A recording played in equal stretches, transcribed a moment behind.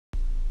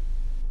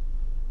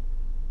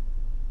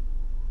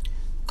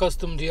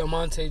Custom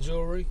Diamante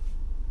jewelry,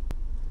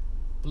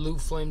 blue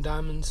flame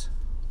diamonds,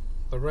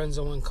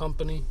 Lorenzo and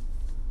Company.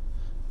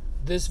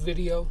 This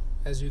video,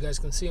 as you guys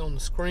can see on the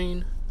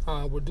screen,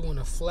 we're doing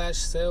a flash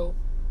sale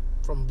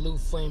from Blue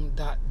Flame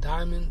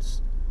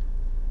Diamonds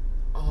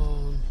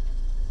on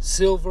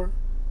silver,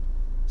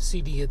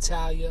 CD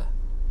Italia,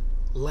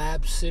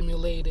 lab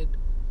simulated,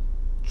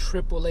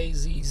 AAA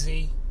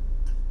ZZ,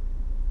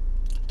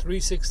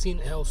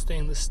 316L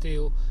stainless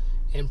steel,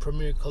 and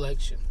Premier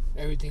Collection.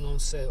 Everything on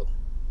sale.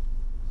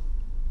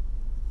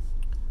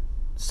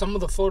 Some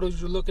of the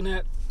photos you're looking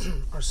at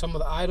are some of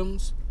the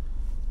items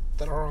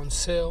that are on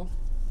sale,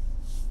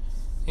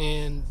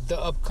 and the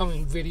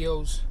upcoming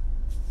videos,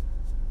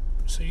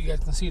 so you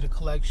guys can see the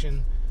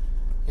collection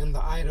and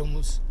the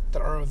items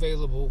that are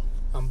available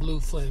on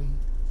Blue Flame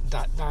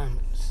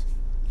Diamonds.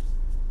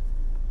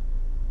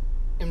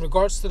 In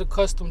regards to the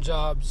custom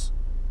jobs,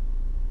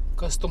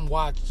 custom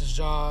watch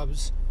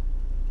jobs,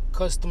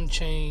 custom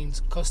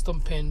chains, custom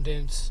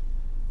pendants,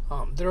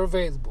 they're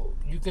available.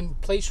 You can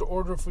place your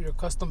order for your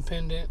custom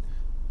pendant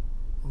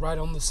right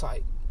on the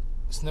site.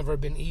 It's never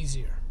been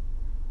easier.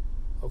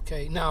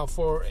 Okay, now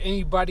for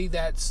anybody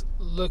that's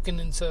looking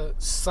into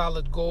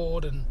solid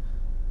gold and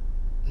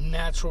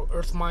natural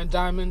earth mine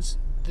diamonds,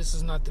 this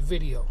is not the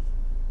video.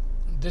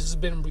 This has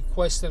been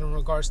requested in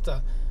regards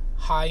to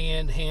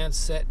high-end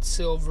handset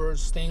silver,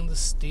 stainless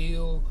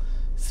steel,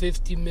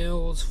 50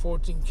 mils,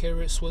 14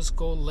 karat Swiss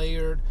gold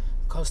layered,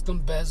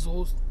 custom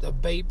bezels, the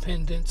bait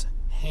pendants,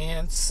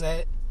 hand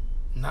set,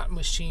 not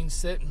machine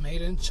set,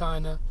 made in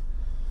China.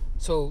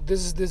 So this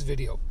is this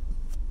video,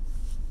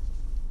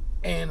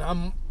 and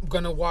I'm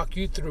gonna walk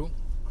you through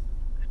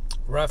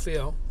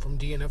Raphael from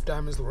DNF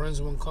Diamonds,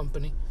 Lorenzo and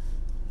Company,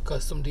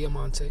 Custom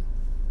Diamante.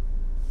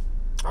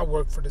 I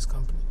work for this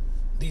company,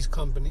 these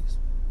companies,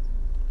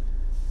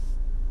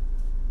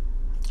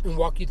 and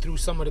walk you through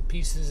some of the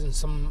pieces and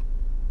some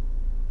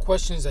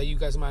questions that you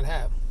guys might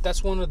have.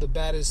 That's one of the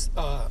baddest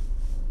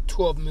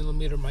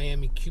 12mm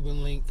Miami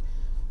Cuban link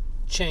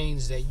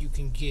chains that you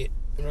can get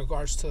in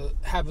regards to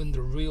having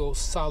the real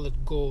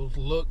solid gold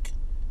look,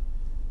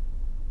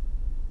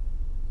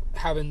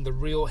 having the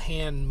real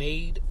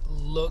handmade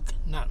look,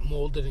 not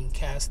molded and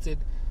casted.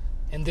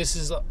 And this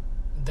is the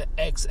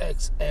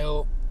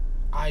XXL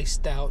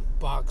iced out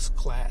box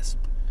clasp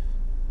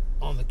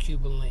on the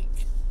Cuban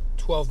link,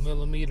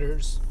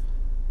 12mm.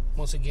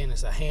 Once again,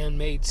 it's a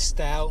handmade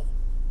style,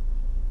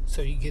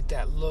 so you get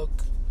that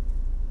look.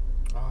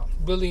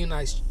 Really a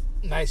nice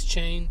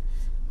chain.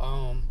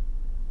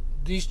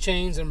 These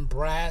chains in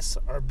brass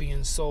are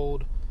being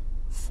sold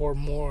for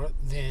more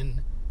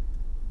than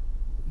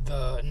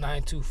the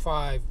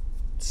 925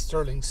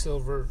 sterling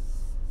silver.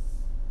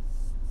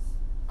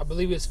 I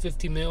believe it's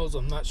 50 mils,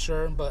 I'm not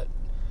sure, but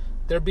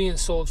they're being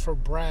sold for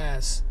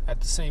brass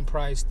at the same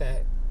price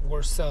that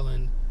we're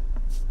selling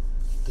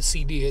the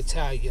CD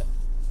Italia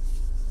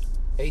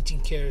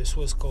 18 karat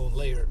Swiss gold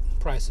layered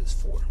prices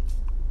for.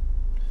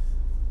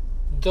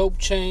 Dope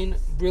chain,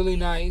 really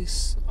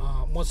nice.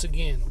 Once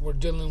again, we're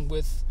dealing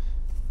with,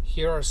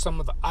 here are some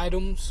of the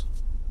items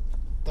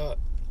that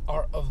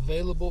are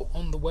available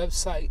on the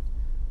website.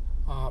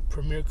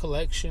 Premier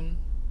Collection,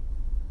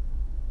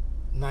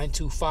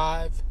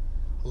 925,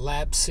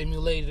 lab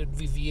simulated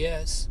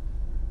VVS,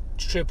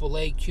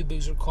 AAA cubic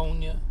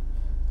zirconia,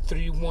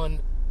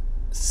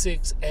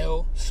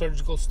 316L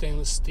surgical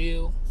stainless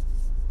steel,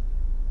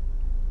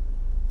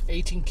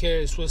 18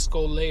 karat Swiss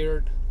gold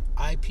layered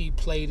IP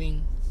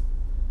plating,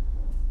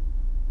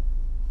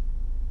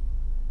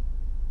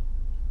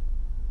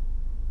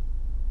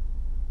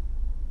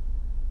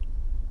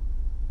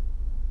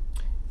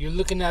 you're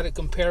looking at a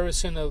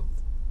comparison of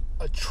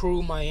a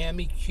true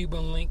Miami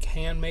Cuban link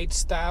handmade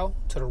style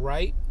to the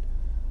right,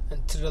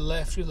 and to the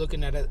left you're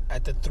looking at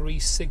the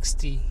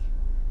 360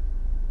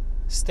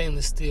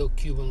 stainless steel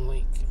Cuban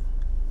link.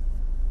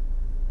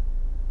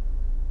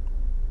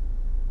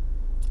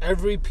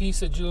 Every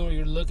piece of jewelry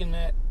you're looking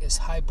at is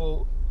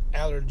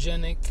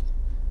hypoallergenic.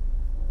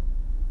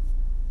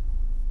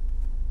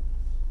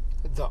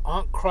 The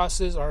Ankh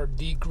crosses are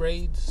D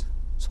grades,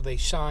 so they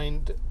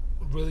shined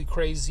really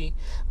crazy.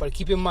 But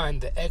keep in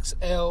mind, the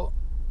XL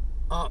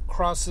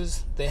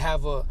crosses, they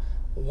have a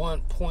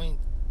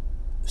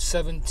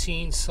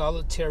 1.17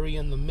 solitary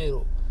in the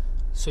middle,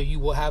 so you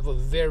will have a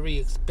very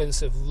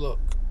expensive look.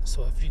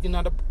 So if you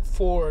cannot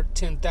afford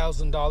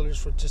 $10,000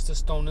 for just a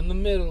stone in the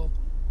middle,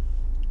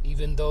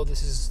 even though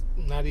this is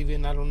not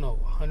even, I don't know,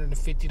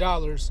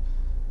 $150,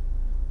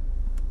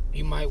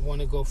 you might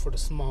want to go for the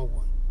small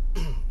one.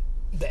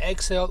 The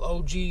XL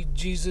OG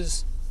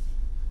Jesus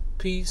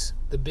piece,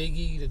 the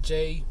Biggie, the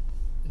J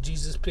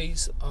Jesus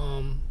piece,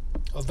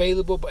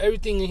 available, but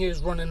everything in here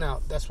is running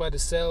out. That's why the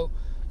sale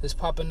is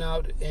popping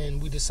out,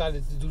 and we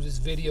decided to do this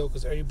video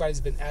because everybody's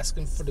been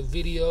asking for the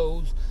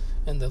videos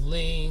and the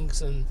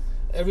links, and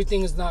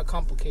everything is not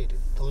complicated.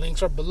 The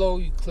links are below.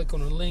 You click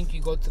on the link,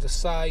 you go to the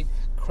site,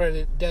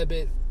 credit,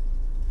 debit,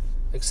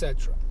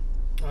 etc.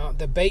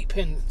 The bait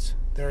pendants,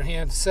 they're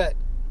hand set.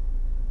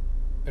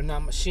 They're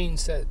not machine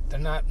set. They're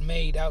not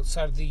made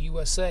outside of the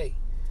USA.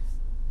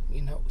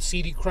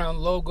 CD Crown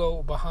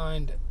logo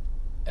behind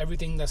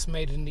everything that's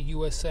made in the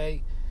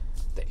USA.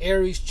 The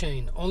Aries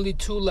chain, only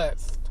 2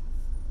 left.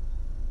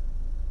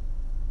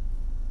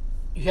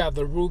 You have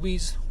the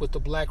rubies with the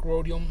black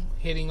rhodium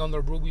hitting on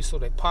the rubies so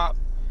they pop,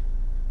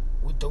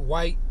 with the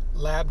white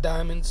lab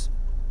diamonds,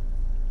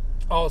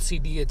 all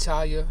CD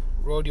Italia,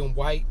 rhodium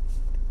white.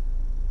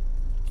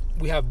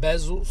 We have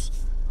bezels,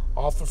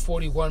 all for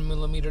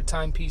 41mm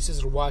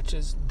timepieces or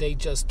watches,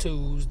 Datejust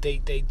 2s,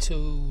 date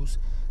 2s,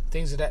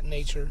 things of that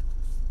nature.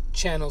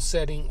 Channel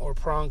setting or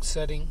prong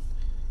setting.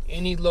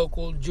 Any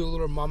local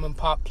jeweler, mom and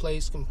pop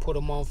place can put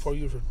them on for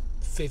you for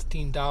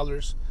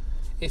 $15.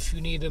 If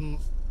you need them,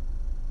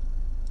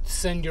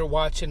 send your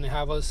watch and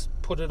have us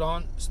put it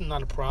on. It's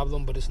not a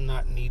problem, but it's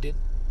not needed.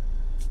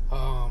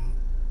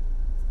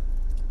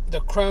 The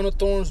Crown of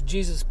Thorns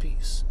Jesus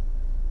piece.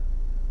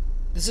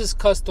 This is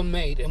custom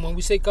made, and when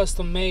we say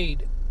custom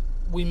made,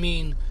 we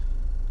mean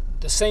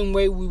the same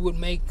way we would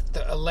make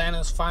the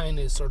Atlanta's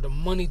Finest or the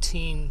Money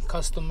Team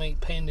custom made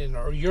pendant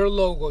or your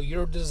logo,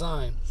 your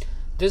design.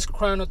 This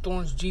Crown of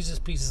Thorns Jesus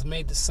piece is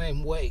made the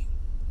same way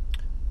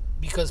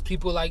because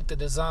people like the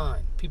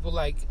design. People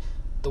like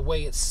the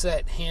way it's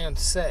set, hand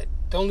set.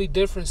 The only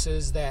difference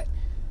is that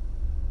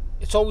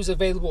it's always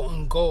available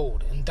in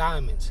gold and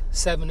diamonds,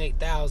 7,000,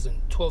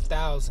 8,000,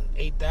 12,000,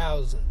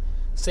 8,000.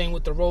 Same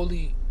with the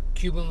Rollie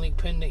Cuban link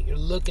pendant you're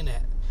looking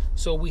at.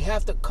 So we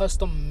have to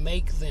custom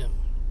make them.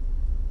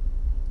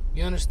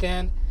 You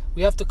understand?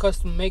 We have to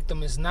custom make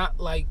them. It's not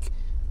like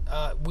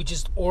we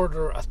just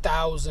order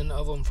 1,000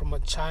 of them from a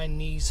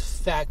Chinese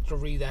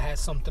factory that has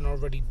something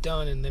already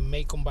done and then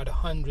make them by the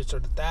hundreds or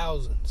the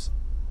thousands.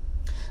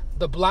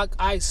 The block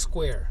ice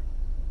square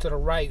to the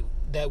right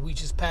that we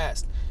just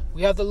passed,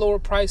 we have the lower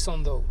price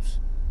on those.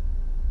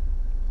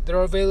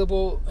 They're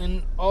available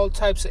in all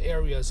types of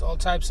areas, all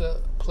types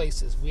of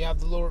places. We have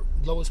the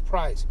lowest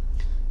price.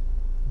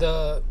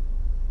 The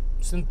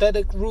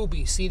synthetic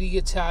ruby, CD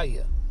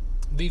Italia,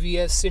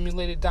 VVS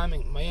simulated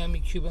diamond, Miami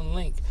Cuban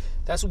link.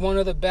 That's one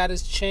of the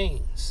baddest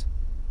chains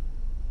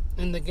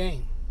in the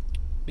game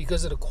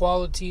because of the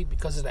quality,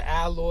 because of the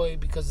alloy,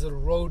 because of the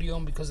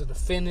rhodium, because of the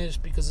finish,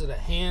 because of the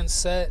hand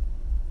set.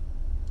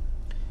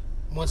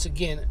 Once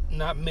again,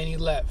 not many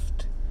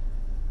left,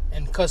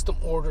 and custom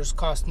orders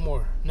cost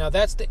more. Now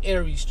that's the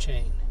Aries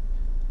chain,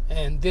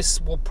 and this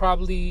will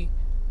probably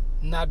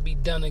not be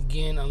done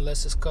again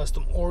unless it's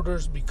custom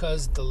orders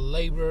because the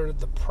labor,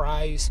 the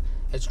price,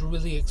 it's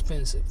really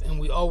expensive, and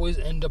we always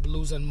end up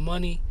losing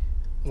money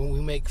when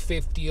we make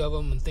 50 of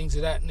them and things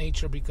of that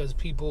nature because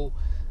people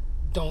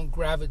don't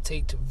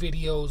gravitate to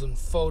videos and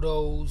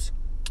photos.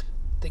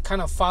 They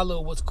kind of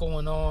follow what's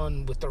going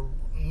on with the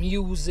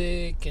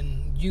music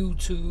and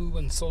YouTube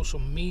and social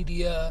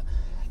media,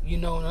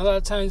 and a lot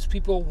of times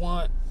people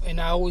want,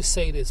 and I always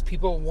say this,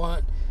 people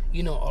want,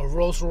 a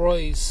Rolls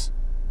Royce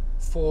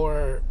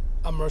for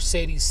a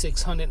Mercedes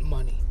 600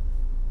 money,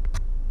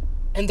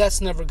 and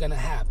that's never gonna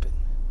happen.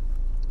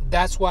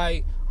 That's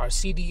why our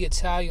CD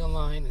Italia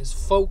line is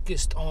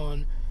focused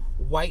on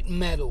white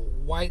metal,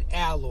 white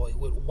alloy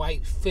with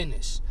white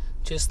finish,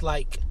 just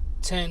like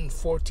 10,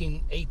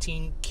 14,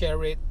 18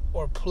 karat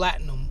or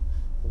platinum,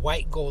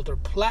 white gold or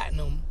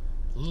platinum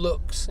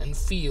looks and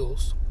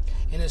feels,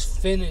 and is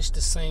finished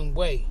the same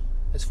way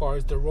as far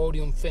as the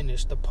rhodium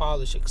finish, the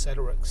polish,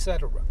 etc.,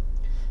 etc.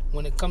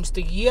 When it comes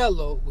to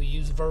yellow, we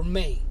use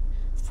vermeil,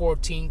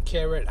 14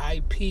 karat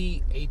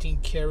IP,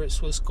 18 karat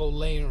Swiss gold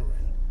layering.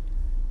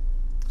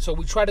 So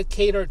we try to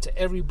cater to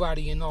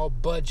everybody in all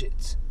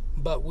budgets,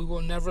 but we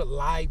will never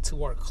lie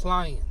to our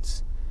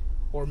clients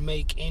or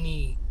make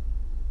any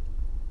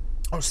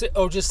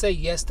or just say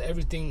yes to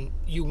everything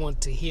you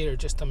want to hear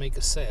just to make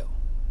a sale.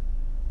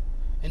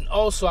 And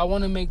also, I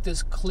want to make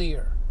this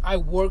clear. I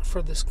work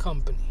for this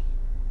company,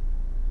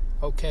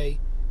 okay?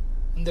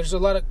 And there's a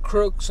lot of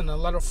crooks and a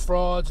lot of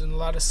frauds and a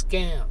lot of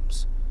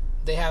scams.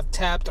 They have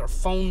tapped our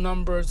phone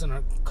numbers and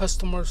our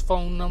customers'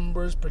 phone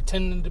numbers,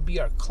 pretending to be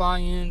our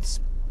clients,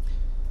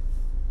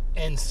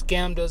 and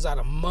scammed us out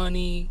of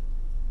money,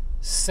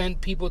 sent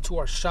people to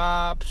our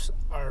shops,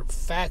 our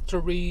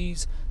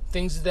factories,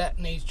 things of that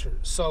nature.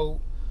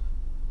 So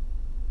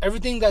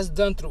everything that's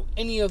done through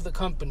any of the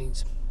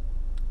companies,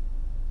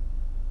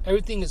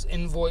 everything is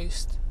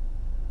invoiced,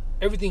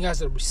 everything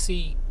has a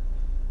receipt,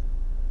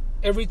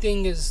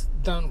 everything is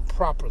done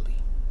properly.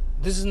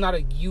 This is not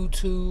a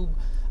YouTube,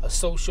 a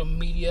social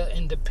media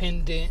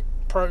independent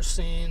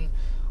person,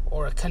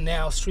 or a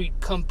Canal Street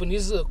company.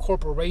 This is a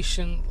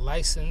corporation,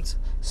 licensed,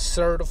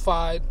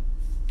 certified,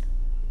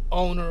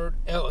 owner,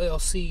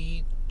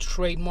 LLC,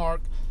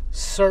 trademark,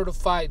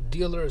 certified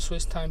dealer of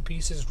Swiss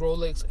timepieces,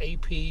 Rolex,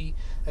 AP,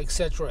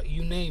 etc.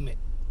 You name it.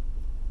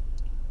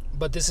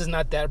 But this is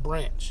not that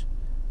branch.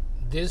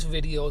 This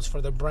video is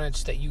for the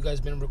branch that you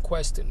guys been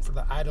requesting, for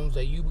the items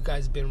that you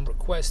guys been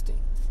requesting.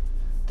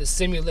 The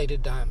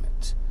simulated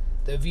diamonds,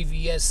 the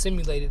VVS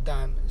simulated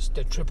diamonds,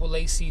 the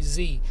AAA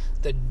CZ,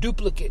 the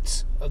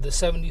duplicates of the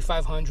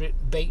 7500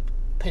 bait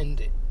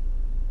pendant,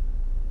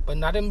 but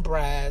not in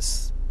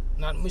brass,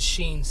 not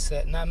machine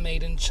set, not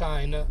made in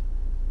China,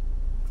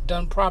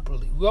 done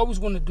properly. We always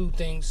want to do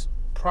things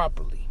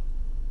properly.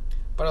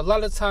 But a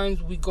lot of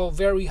times we go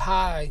very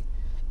high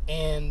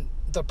and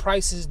the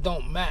prices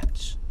don't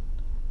match.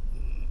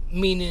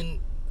 Meaning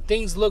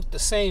things look the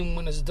same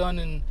when it's done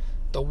in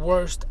the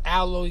worst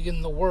alloy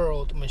in the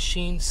world,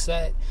 machine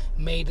set,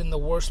 made in the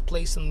worst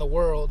place in the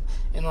world.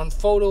 And on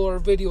photo or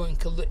video, it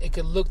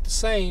could look the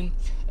same.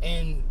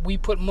 And we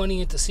put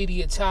money into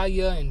CD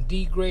Italia and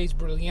D grades,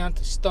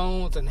 Brilliante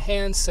stones, and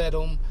hand set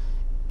them.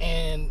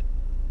 And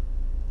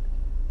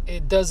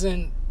it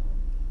doesn't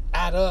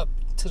add up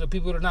to the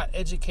people that are not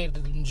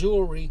educated in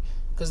jewelry,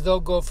 because they'll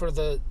go for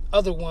the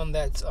other one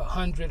that's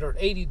 $100 or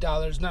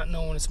 $80, not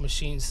knowing it's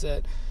machine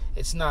set.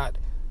 It's not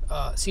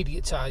CD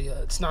Italia.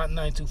 It's not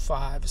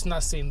 925. It's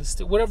not stainless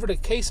steel. Whatever the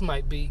case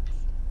might be,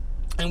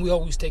 and we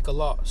always take a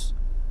loss.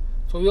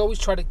 So we always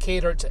try to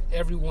cater to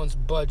everyone's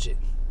budget,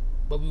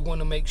 but we want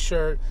to make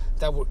sure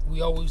that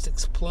we always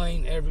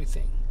explain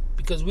everything,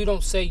 because we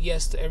don't say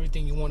yes to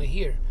everything you want to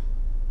hear.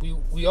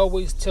 We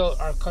always tell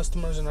our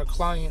customers and our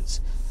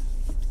clients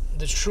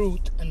the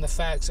truth and the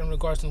facts in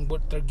regards to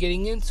what they're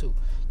getting into.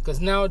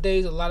 Because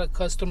nowadays, a lot of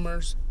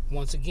customers,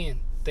 once again,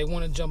 they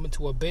want to jump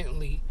into a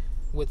Bentley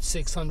with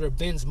 600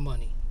 Benz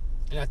money.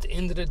 And at the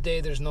end of the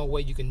day, there's no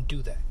way you can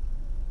do that.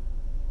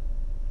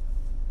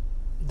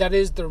 That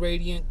is the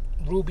Radiant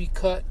Ruby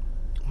Cut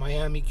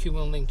Miami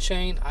Cuban link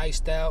chain,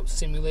 iced out,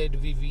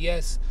 simulated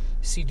VVS,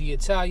 CD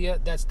Italia.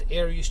 That's the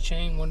Aries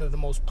chain, one of the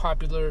most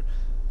popular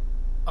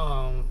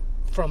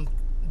from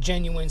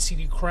genuine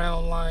CD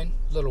Crown line.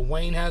 Lil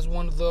Wayne has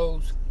one of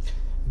those.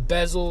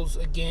 Bezels,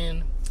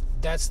 again,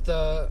 that's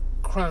the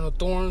Crown of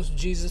Thorns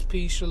Jesus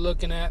piece you're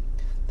looking at.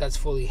 That's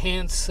fully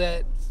hand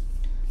set.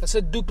 That's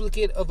a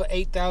duplicate of an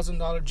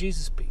 $8,000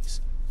 Jesus piece.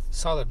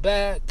 Solid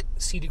back,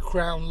 CD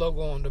Crown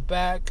logo on the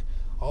back,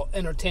 all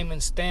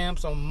entertainment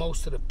stamps on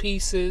most of the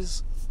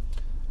pieces.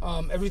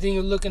 Everything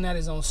you're looking at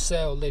is on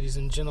sale, ladies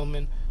and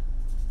gentlemen.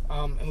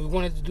 And we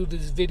wanted to do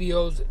these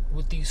videos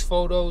with these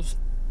photos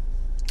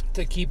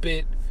to keep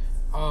it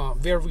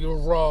very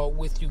raw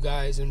with you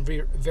guys and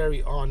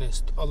very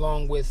honest,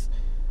 along with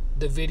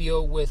the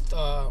video with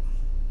the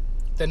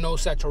no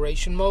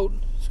saturation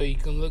mode, so you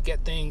can look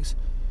at things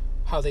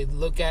how they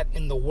look at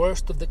in the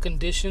worst of the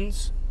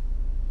conditions,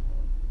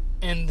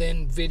 and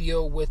then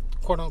video with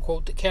quote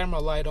unquote the camera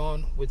light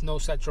on with no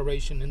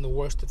saturation in the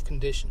worst of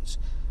conditions.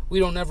 We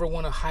don't ever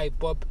want to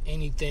hype up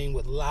anything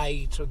with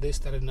lights or this,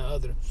 that, and the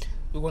other.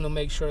 We want to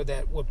make sure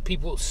that what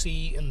people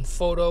see in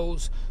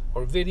photos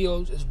or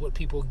videos is what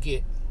people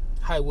get.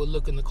 How it will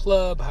look in the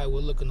club, how it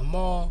will look in the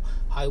mall,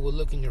 how it will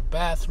look in your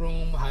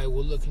bathroom, how it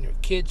will look in your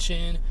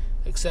kitchen,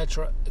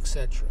 etc.,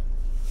 etc.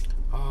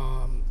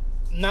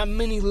 Not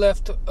many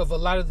left of a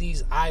lot of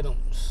these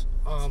items.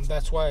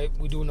 That's why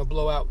we're doing a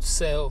blowout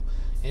sale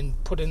and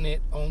putting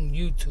it on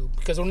YouTube,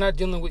 because we're not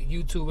dealing with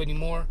YouTube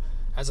anymore,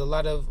 as a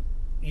lot of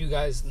you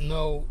guys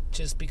know,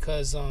 just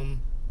because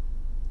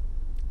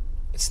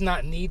it's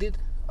not needed.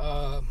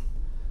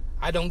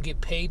 I don't get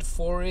paid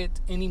for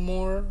it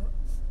anymore.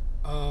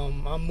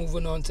 I'm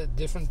moving on to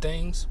different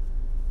things,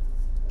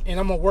 and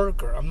I'm a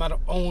worker. I'm not an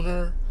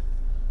owner.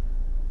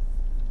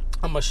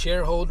 I'm a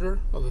shareholder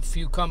of a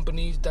few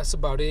companies. That's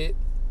about it.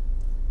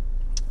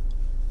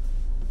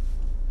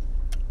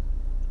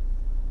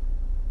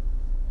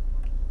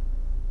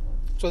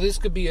 So this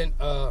could be a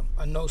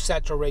no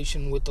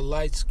saturation with the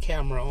lights,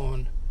 camera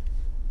on.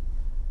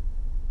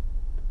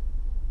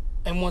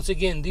 And once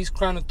again, these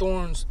Crown of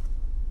Thorns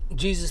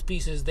Jesus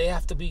pieces, they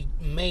have to be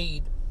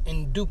made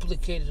and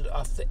duplicated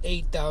off the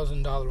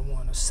 $8,000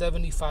 one, a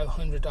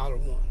 $7,500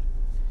 one.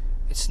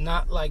 It's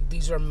not like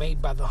these are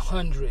made by the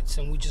hundreds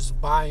and we just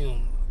buy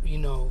them. You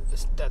know,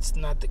 that's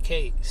not the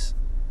case.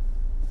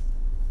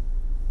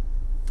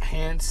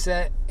 Hand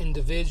set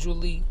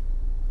individually.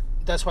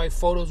 That's why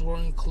photos were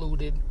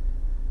included.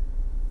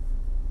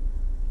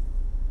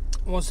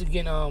 Once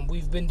again,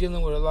 we've been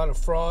dealing with a lot of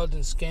frauds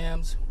and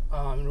scams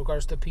in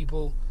regards to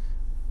people,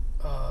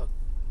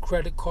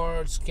 credit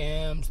card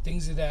scams,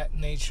 things of that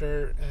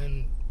nature,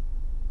 and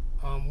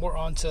we're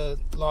on to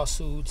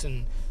lawsuits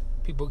and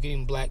people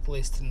getting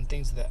blacklisted and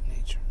things of that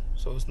nature.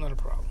 So it's not a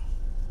problem.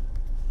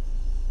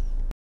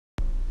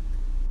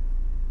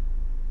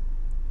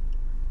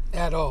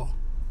 At all.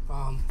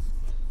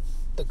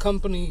 The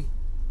company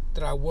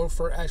that I work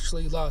for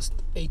actually lost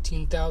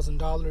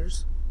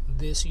 $18,000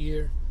 this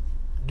year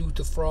due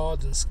to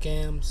frauds and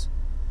scams.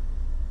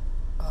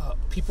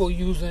 People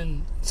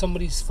using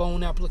somebody's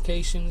phone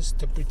applications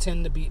to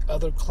pretend to be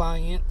other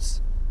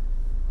clients,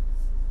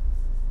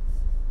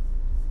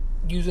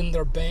 using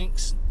their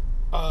banks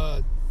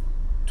to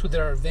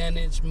their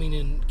advantage,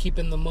 meaning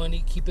keeping the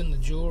money, keeping the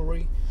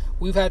jewelry.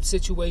 We've had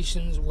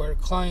situations where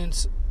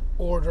clients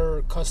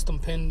order custom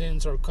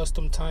pendants or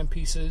custom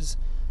timepieces,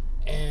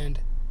 and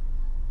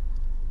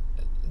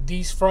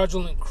these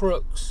fraudulent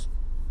crooks,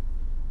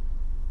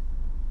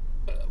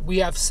 we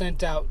have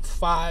sent out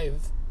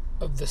 5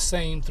 of the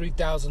same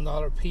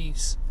 $3,000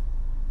 piece,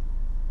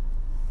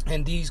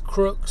 and these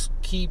crooks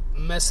keep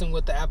messing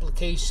with the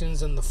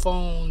applications and the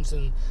phones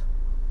and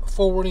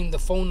forwarding the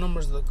phone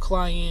numbers of the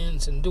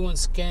clients and doing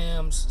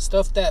scams,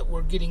 stuff that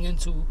we're getting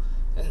into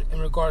in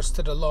regards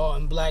to the law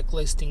and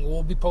blacklisting.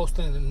 We'll be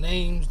posting the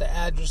names, the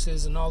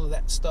addresses, and all of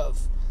that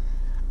stuff.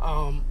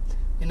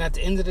 And at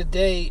the end of the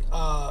day,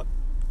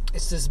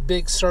 it's this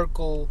big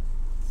circle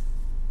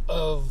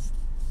of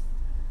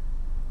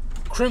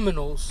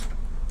criminals,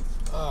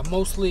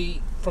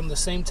 mostly from the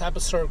same type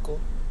of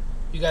circle.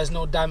 You guys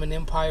know Diamond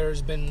Empire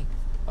has been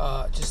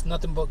just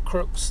nothing but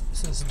crooks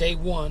since day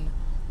one,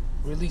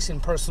 releasing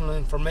personal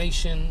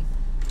information,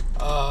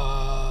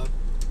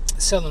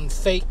 selling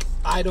fake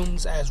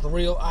items as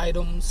real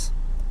items.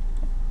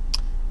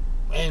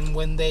 And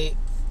when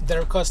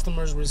their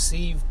customers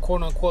receive,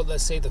 quote unquote,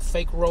 let's say the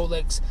fake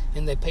Rolex,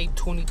 and they paid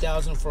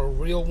 $20,000 for a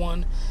real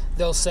one,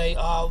 they'll say,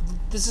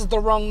 this is the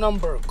wrong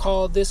number,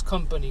 call this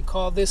company,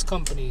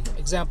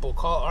 example,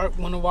 call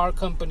one of our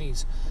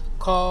companies,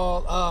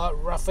 call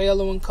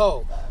Raffaello &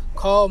 Co.,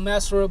 call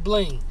Master of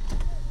Bling.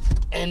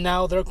 And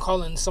now they're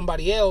calling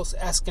somebody else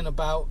asking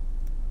about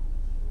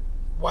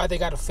why they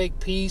got a fake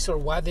piece or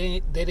why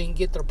they didn't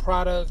get their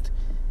product.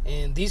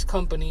 And these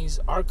companies,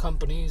 our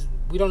companies,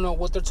 we don't know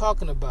what they're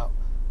talking about.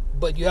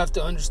 But you have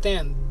to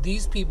understand,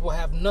 these people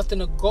have nothing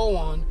to go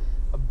on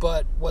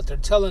but what they're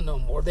telling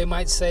them. Or they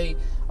might say,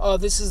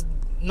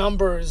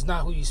 number is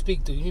not who you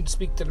speak to. You need to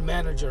speak to the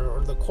manager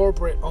or the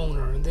corporate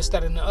owner and this,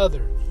 that, and the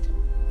other.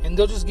 And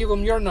they'll just give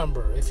them your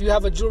number. If you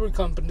have a jewelry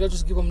company, they'll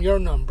just give them your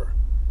number.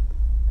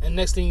 And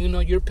next thing you know,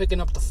 you're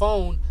picking up the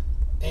phone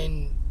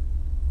and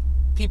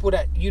people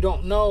that you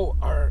don't know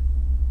are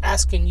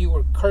asking you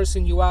or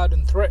cursing you out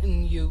and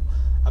threatening you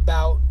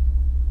about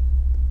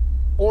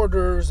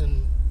orders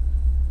and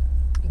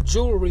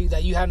jewelry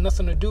that you had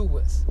nothing to do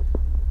with,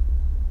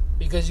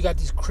 because you got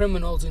these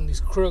criminals and these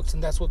crooks,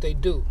 and that's what they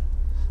do.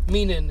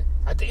 Meaning,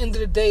 at the end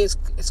of the day,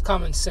 it's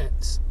common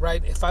sense,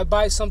 right? If I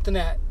buy something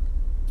at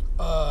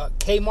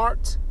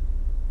Kmart,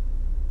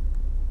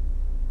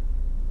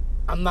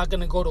 I'm not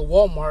gonna go to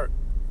Walmart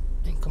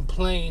and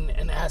complain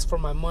and ask for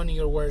my money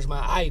or where's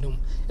my item.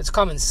 It's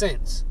common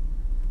sense.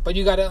 But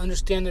you got to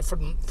understand it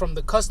from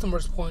the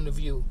customer's point of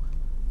view.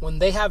 When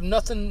they have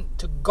nothing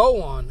to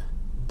go on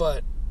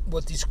but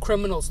what these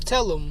criminals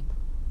tell them,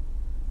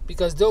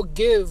 because they'll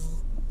give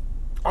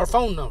our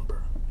phone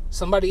number,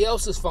 somebody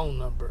else's phone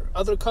number,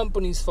 other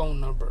company's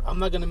phone number. I'm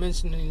not going to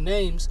mention any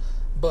names,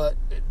 but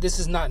this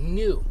is not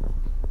new.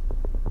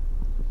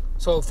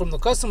 So from the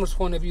customer's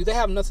point of view, they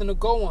have nothing to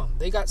go on.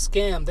 They got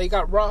scammed. They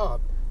got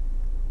robbed.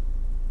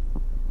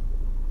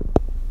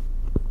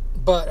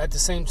 But at the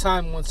same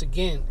time, once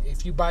again,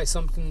 if you buy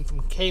something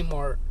from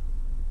Kmart,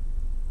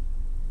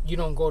 you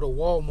don't go to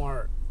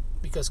Walmart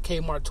because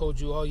Kmart told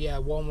you, oh yeah,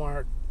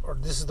 Walmart, or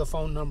this is the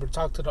phone number,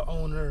 talk to the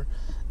owner,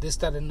 this,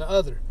 that, and the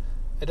other.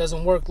 It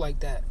doesn't work like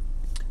that.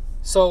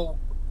 So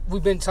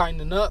we've been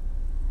tightening up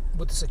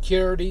with the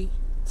security,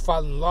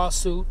 filing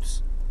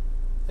lawsuits,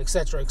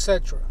 etc.,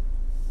 etc.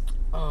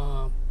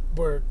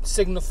 We're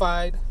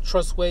signified,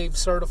 TrustWave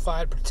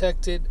certified,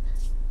 protected,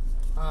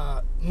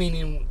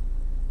 meaning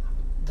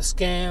the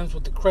scams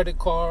with the credit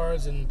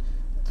cards and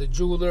the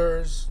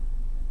jewelers,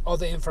 all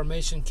the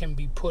information can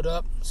be put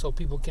up so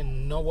people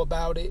can know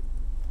about it.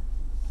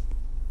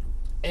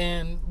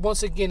 And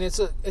once again, it's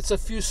a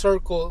few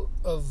circle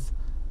of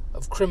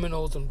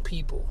criminals and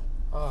people.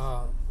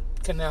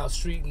 Canal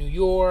Street, New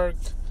York,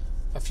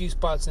 a few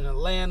spots in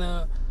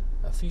Atlanta,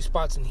 a few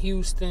spots in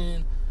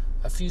Houston,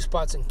 a few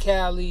spots in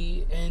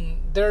Cali, and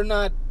they're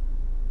not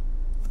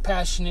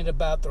passionate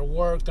about their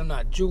work. They're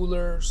not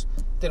jewelers.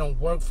 They don't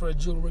work for a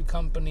jewelry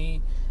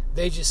company.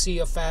 They just see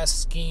a fast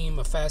scheme,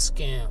 a fast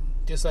scam.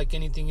 Just like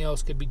anything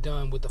else could be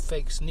done with the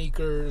fake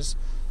sneakers,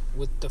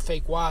 with the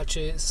fake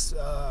watches,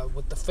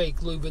 with the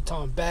fake Louis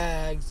Vuitton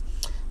bags.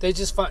 They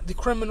just find, the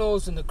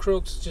criminals and the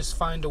crooks just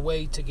find a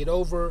way to get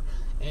over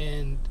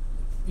and,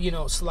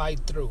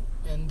 slide through.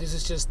 And this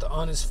is just the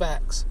honest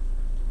facts.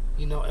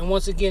 And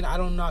once again, I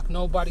don't knock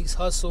nobody's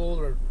hustle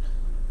or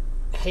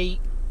hate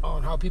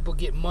on how people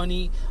get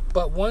money,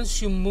 but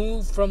once you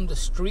move from the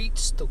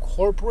streets to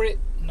corporate,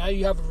 now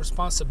you have a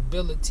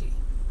responsibility.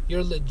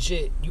 You're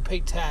legit. You pay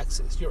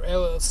taxes. You're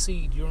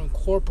LLC'd. You're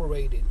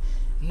incorporated.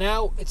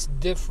 Now it's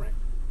different.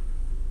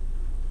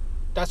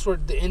 That's where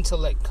the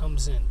intellect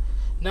comes in.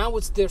 Now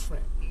it's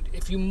different.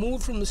 If you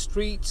move from the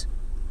streets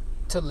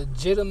to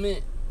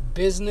legitimate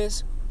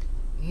business,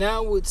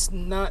 now it's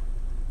not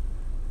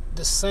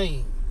the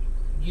same.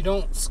 You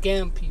don't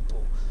scam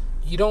people.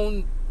 You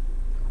don't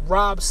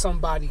rob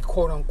somebody,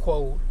 quote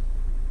unquote,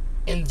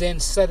 and then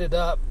set it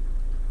up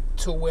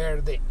to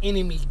where the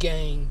enemy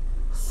gang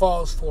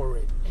falls for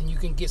it and you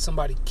can get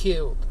somebody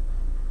killed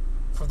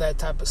for that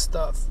type of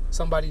stuff,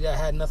 somebody that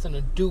had nothing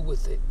to do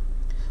with it.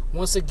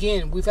 Once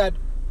again, we've had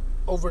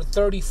over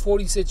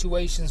 30-40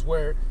 situations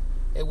where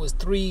it was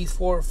 $3,000,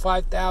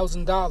 $4,000,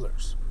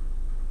 $5,000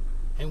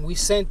 and we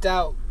sent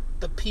out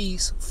the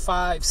piece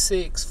 5,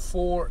 6,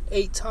 4,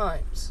 8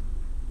 times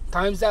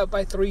that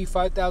by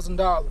 $3,000,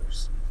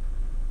 $5,000.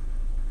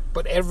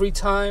 But every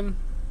time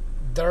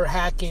they're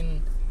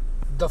hacking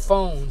the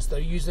phones. They're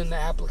using the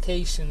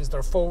applications.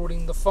 They're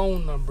forwarding the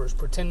phone numbers,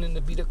 pretending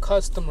to be the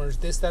customers,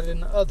 this, that,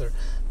 and the other.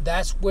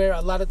 That's where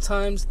a lot of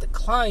times the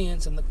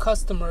clients and the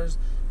customers,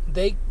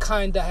 they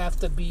kind of have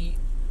to be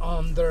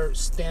on their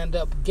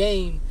stand-up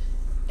game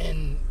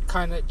and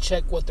kind of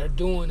check what they're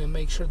doing and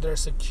make sure they're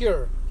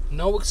secure.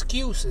 No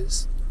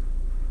excuses.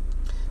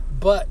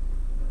 But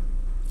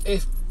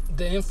if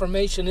the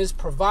information is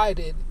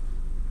provided,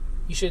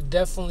 you should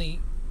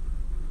definitely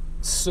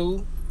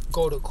sue,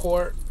 go to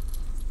court,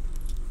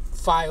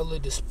 file a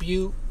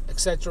dispute,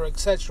 etc.,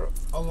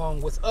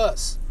 along with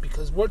us,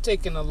 because we're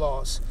taking a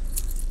loss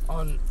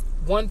on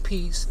one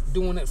piece,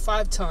 doing it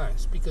 5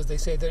 times because they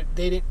say that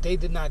they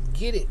did not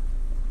get it,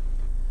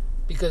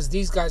 because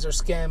these guys are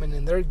scamming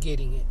and they're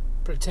getting it,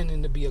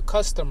 pretending to be a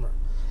customer,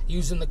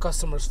 using the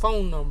customer's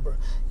phone number,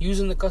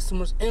 using the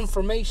customer's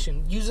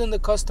information, using the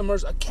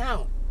customer's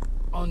account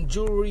on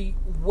jewelry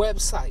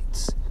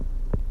websites.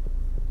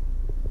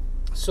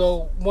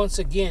 So once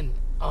again,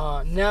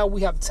 now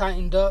we have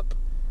tightened up,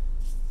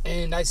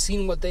 and I've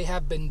seen what they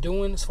have been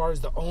doing as far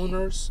as the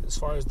owners, as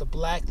far as the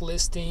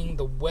blacklisting,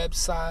 the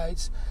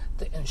websites,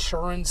 the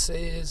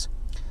insurances.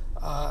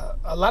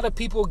 A lot of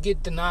people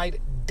get denied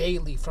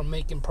daily from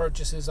making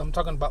purchases. I'm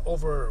talking about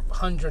over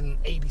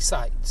 180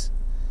 sites.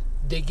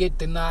 They get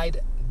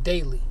denied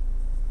daily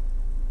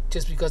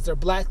just because they're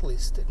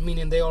blacklisted,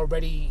 meaning they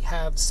already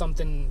have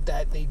something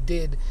that they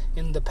did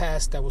in the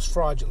past that was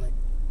fraudulent.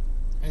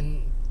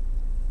 And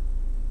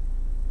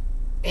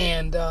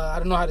I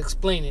don't know how to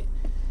explain it.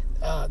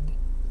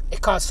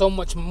 It costs so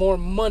much more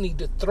money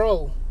to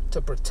throw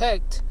to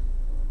protect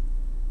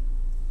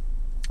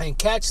and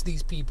catch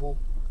these people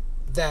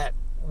that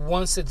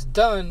once it's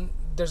done,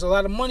 there's a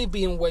lot of money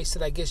being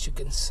wasted, I guess you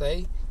can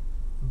say,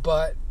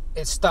 but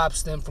it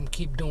stops them from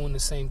keep doing the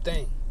same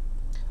thing.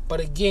 But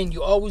again,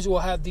 you always will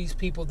have these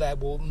people that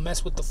will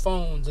mess with the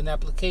phones and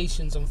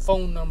applications and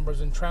phone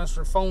numbers and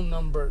transfer phone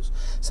numbers.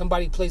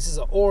 Somebody places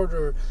an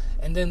order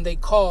and then they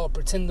call,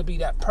 pretend to be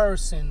that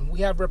person.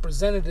 We have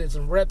representatives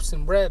and reps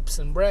and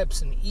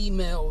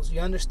emails, you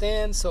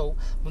understand? So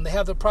when they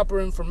have the proper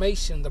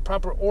information, the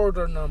proper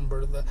order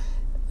number, the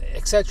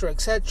etc.,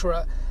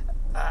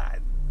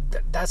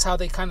 that's how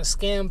they kind of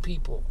scam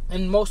people.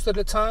 And most of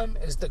the time,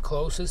 it's the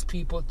closest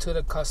people to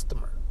the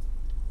customer.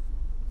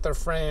 Their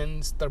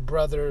friends, their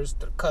brothers,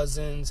 their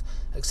cousins,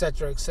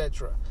 etc.,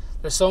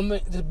 There's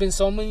been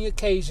so many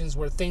occasions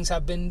where things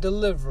have been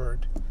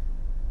delivered,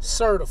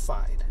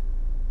 certified.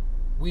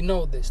 We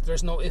know this.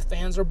 There's no ifs,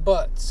 ands, or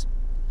buts.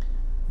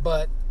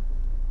 But,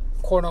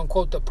 quote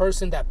unquote, the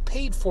person that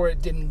paid for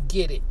it didn't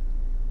get it.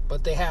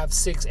 But they have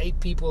 6, 8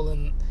 people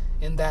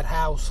in that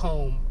house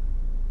home,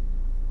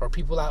 or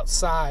people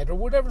outside, or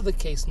whatever the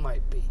case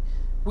might be.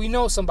 We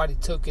know somebody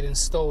took it and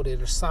stole it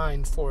or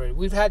signed for it.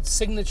 We've had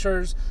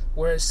signatures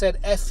where it said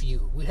F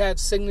you. We had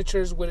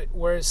signatures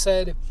where it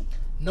said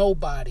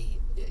nobody.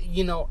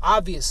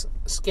 Obvious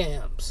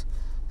scams.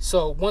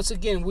 So once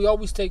again, we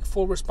always take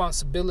full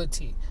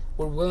responsibility.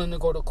 We're willing to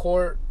go to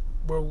court.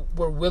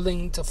 We're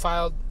willing to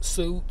file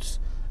suits.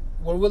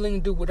 We're willing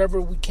to do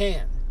whatever we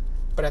can.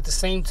 But at the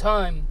same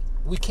time,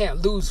 we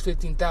can't lose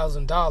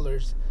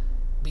 $15,000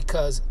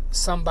 because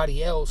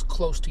somebody else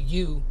close to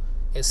you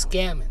is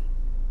scamming.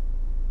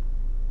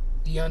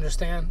 Do you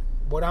understand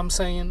what I'm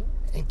saying?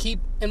 And keep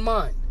in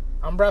mind,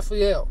 I'm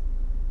Raphael.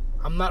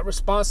 I'm not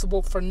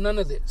responsible for none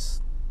of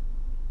this.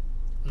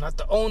 I'm not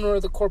the owner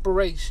of the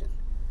corporation.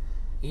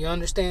 You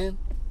understand?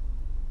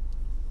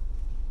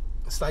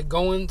 It's like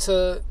going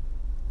to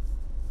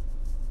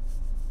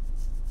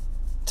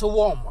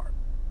Walmart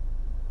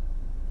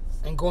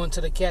and going to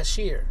the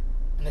cashier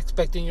and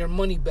expecting your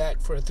money back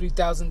for a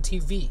 3,000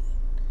 TV.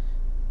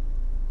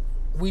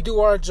 We do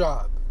our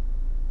job.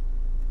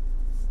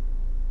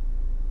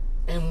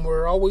 And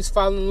we're always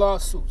filing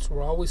lawsuits.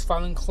 We're always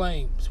filing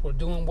claims. We're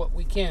doing what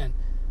we can.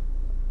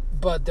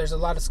 But there's a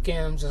lot of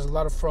scams. There's a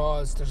lot of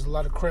frauds. There's a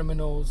lot of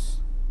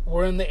criminals.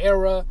 We're in the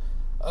era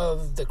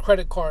of the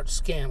credit card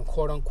scam,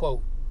 quote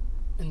unquote.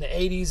 In the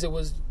 80s, it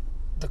was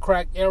the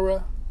crack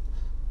era.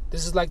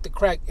 This is like the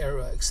crack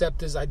era,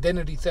 except it's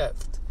identity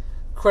theft,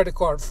 credit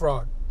card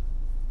fraud,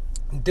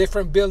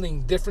 different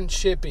billing, different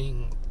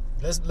shipping.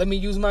 Let me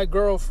use my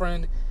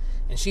girlfriend,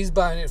 and she's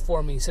buying it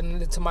for me,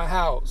 sending it to my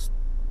house.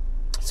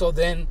 So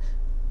then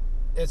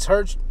it's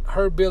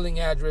her billing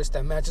address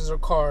that matches her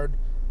card,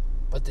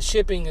 but the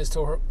shipping is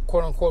to her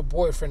quote-unquote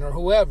boyfriend or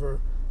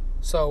whoever.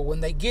 So when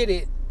they get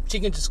it, she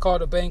can just call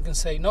the bank and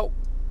say, nope.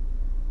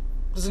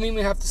 Doesn't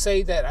even have to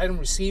say that I didn't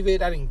receive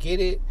it, I didn't get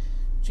it.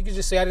 She can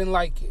just say I didn't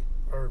like it,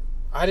 or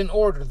I didn't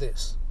order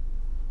this,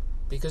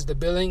 because the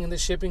billing and the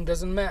shipping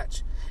doesn't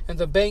match. And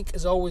the bank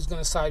is always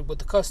going to side with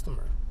the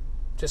customer.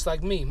 Just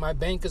like me. My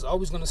bank is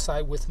always going to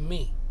side with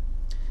me.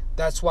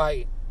 That's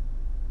why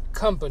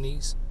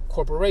companies,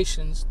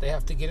 corporations, they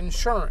have to get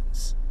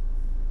insurance.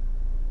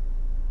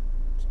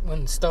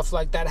 When stuff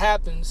like that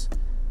happens,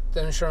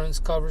 the insurance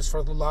covers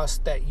for the loss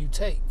that you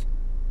take.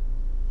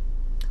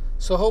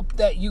 So hope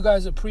that you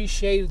guys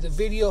appreciated the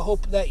video.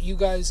 Hope that you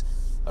guys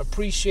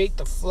Appreciate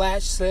the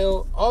flash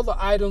sale. All the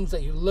items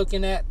that you're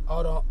looking at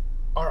are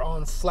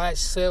on flash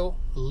sale,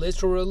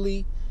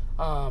 literally.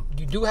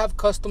 You do have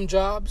custom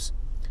jobs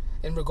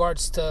in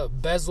regards to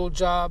bezel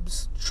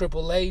jobs,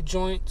 AAA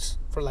joints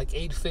for like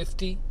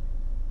 $850,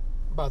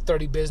 about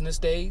 30 business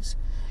days.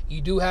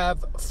 You do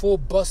have full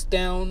bust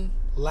down,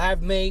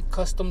 lab made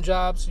custom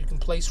jobs you can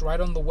place right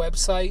on the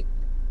website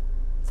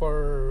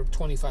for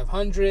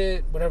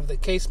 $2,500, whatever the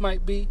case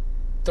might be,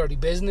 30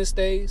 business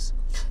days.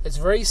 It's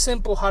very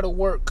simple how to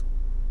work.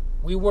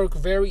 We work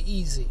very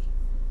easy.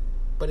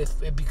 But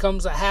if it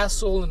becomes a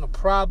hassle and a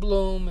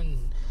problem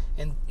and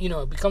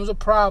it becomes a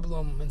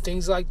problem and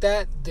things like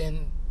that,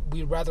 then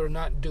we'd rather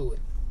not do it.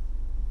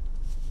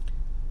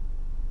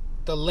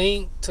 The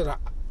link to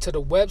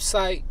the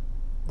website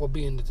will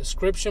be in the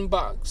description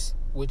box,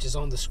 which is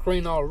on the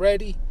screen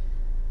already.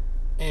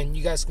 And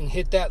you guys can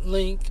hit that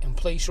link and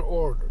place your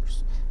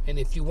orders. And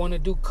if you want to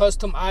do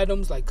custom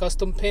items like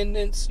custom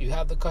pendants, you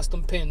have the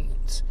custom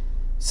pendants.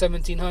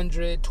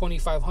 $1,700,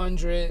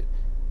 $2,500,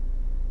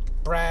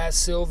 brass,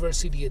 silver,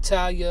 CD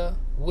Italia,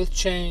 with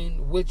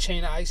chain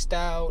iced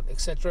out,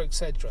 etc.,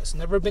 etc. It's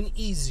never been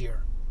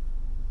easier.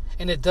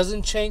 And it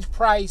doesn't change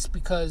price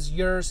because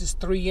yours is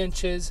 3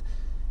 inches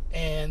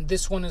and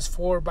this one is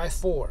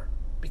 4x4,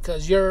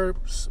 because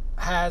yours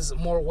has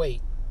more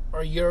weight,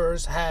 or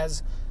yours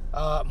has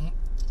 4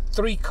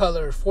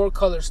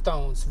 color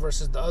stones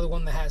versus the other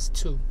one that has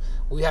 2.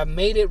 We have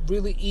made it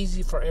really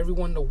easy for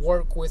everyone to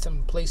work with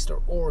and place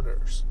their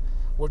orders.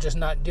 We're just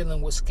not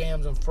dealing with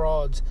scams and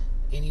frauds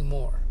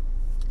anymore.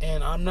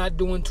 And I'm not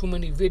doing too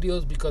many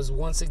videos because,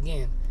 once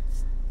again,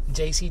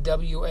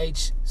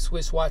 JCWH,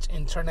 Swiss Watch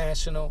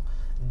International,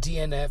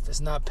 DNF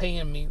is not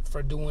paying me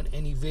for doing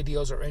any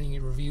videos or any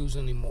reviews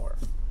anymore.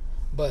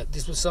 But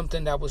this was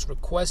something that was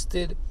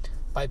requested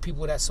by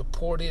people that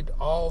supported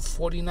all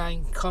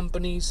 49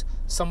 companies.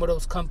 Some of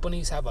those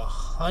companies have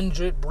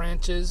 100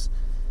 branches.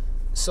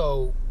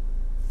 So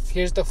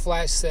here's the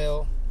flash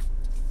sale.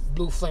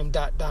 Blue Flame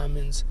Dot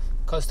Diamonds,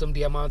 custom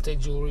Diamante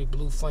jewelry,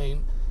 Blue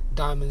Flame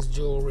Diamonds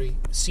jewelry,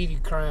 CD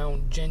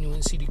Crown,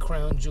 genuine CD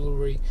Crown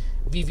jewelry,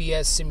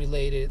 VVS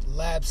simulated,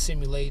 lab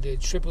simulated,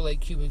 AAA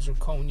Cuban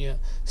zirconia,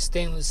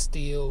 stainless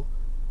steel,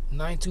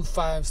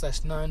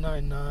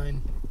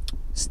 925/999,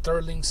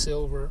 sterling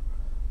silver,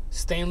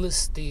 stainless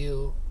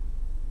steel,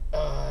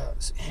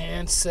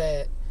 hand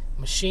set,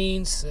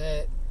 machine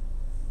set.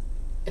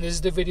 And this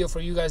is the video for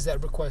you guys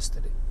that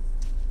requested it.